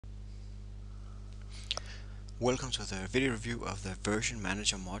Welcome to the video review of the Version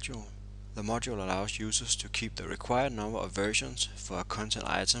Manager module. The module allows users to keep the required number of versions for a content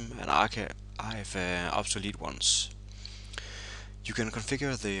item and archive obsolete ones. You can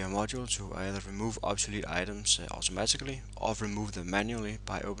configure the module to either remove obsolete items automatically or remove them manually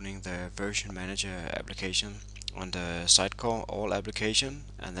by opening the Version Manager application on the Sitecore All application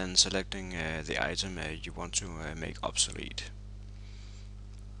and then selecting the item you want to make obsolete.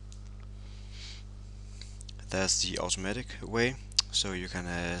 There's the automatic way, so you can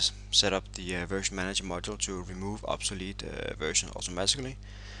set up the Version Manager module to remove obsolete version automatically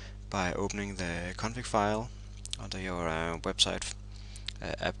by opening the config file under your website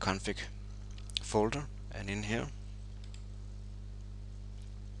app config folder, and in here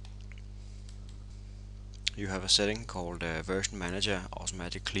you have a setting called Version Manager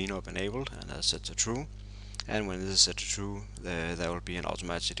Automatic Cleanup Enabled, and that's set to true. And when this is set to true, there will be an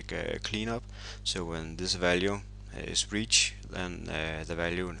automatic cleanup. So when this value is reached, then the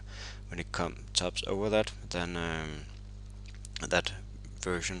value, when it tops over that, then that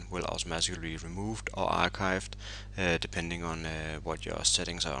version will automatically be removed or archived depending on what your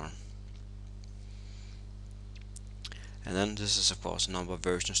settings are. And then this is of course the number of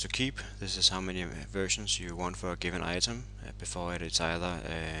versions to keep. This is how many versions you want for a given item before it is either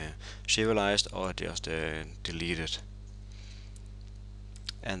serialized or just deleted.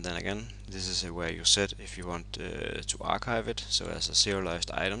 And then again, this is where you set if you want to archive it, so as a serialized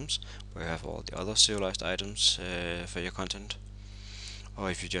items, where you have all the other serialized items for your content,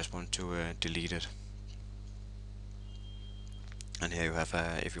 or if you just want to delete it. And here you have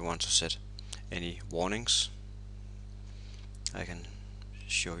if you want to set any warnings, I can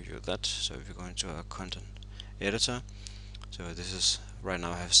show you that. So if you go into a content editor, so this is right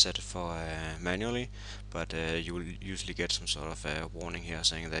now I have set it for manually, but you will usually get some sort of warning here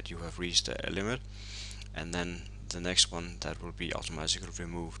saying that you have reached a limit, and then the next one that will be automatically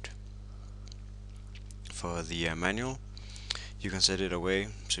removed. For the manual, you can set it away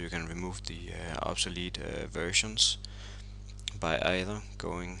so you can remove the obsolete versions by either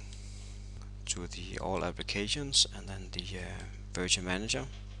going to the all applications and then the Version Manager.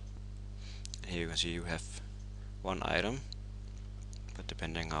 Here you can see you have one item, but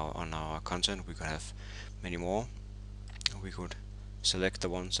depending on our content we could have many more. We could select the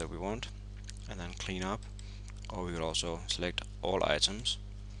ones that we want and then clean up, or we could also select all items,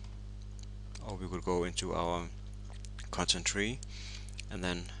 or we could go into our content tree and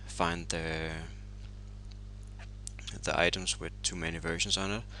then find the items with too many versions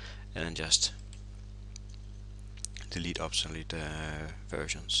on it and then just delete obsolete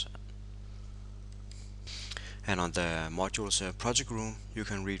versions. And on the module's project room, you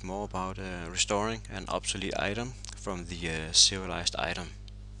can read more about restoring an obsolete item from the serialized item.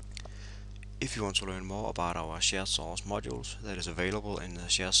 If you want to learn more about our shared source modules that is available in the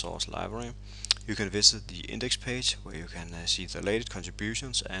shared source library, you can visit the index page where you can see the latest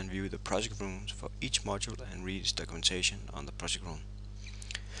contributions and view the project rooms for each module and read its documentation on the project room.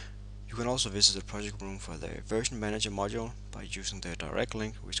 You can also visit the project room for the Version Manager module by using the direct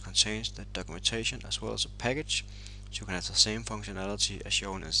link, which contains the documentation as well as a package, so you can have the same functionality as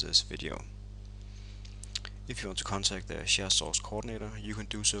shown in this video. If you want to contact the shared source coordinator, you can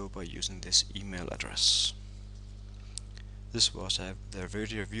do so by using this email address. This was the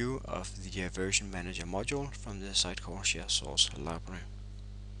video review of the Version Manager module from the Sitecore shared source library.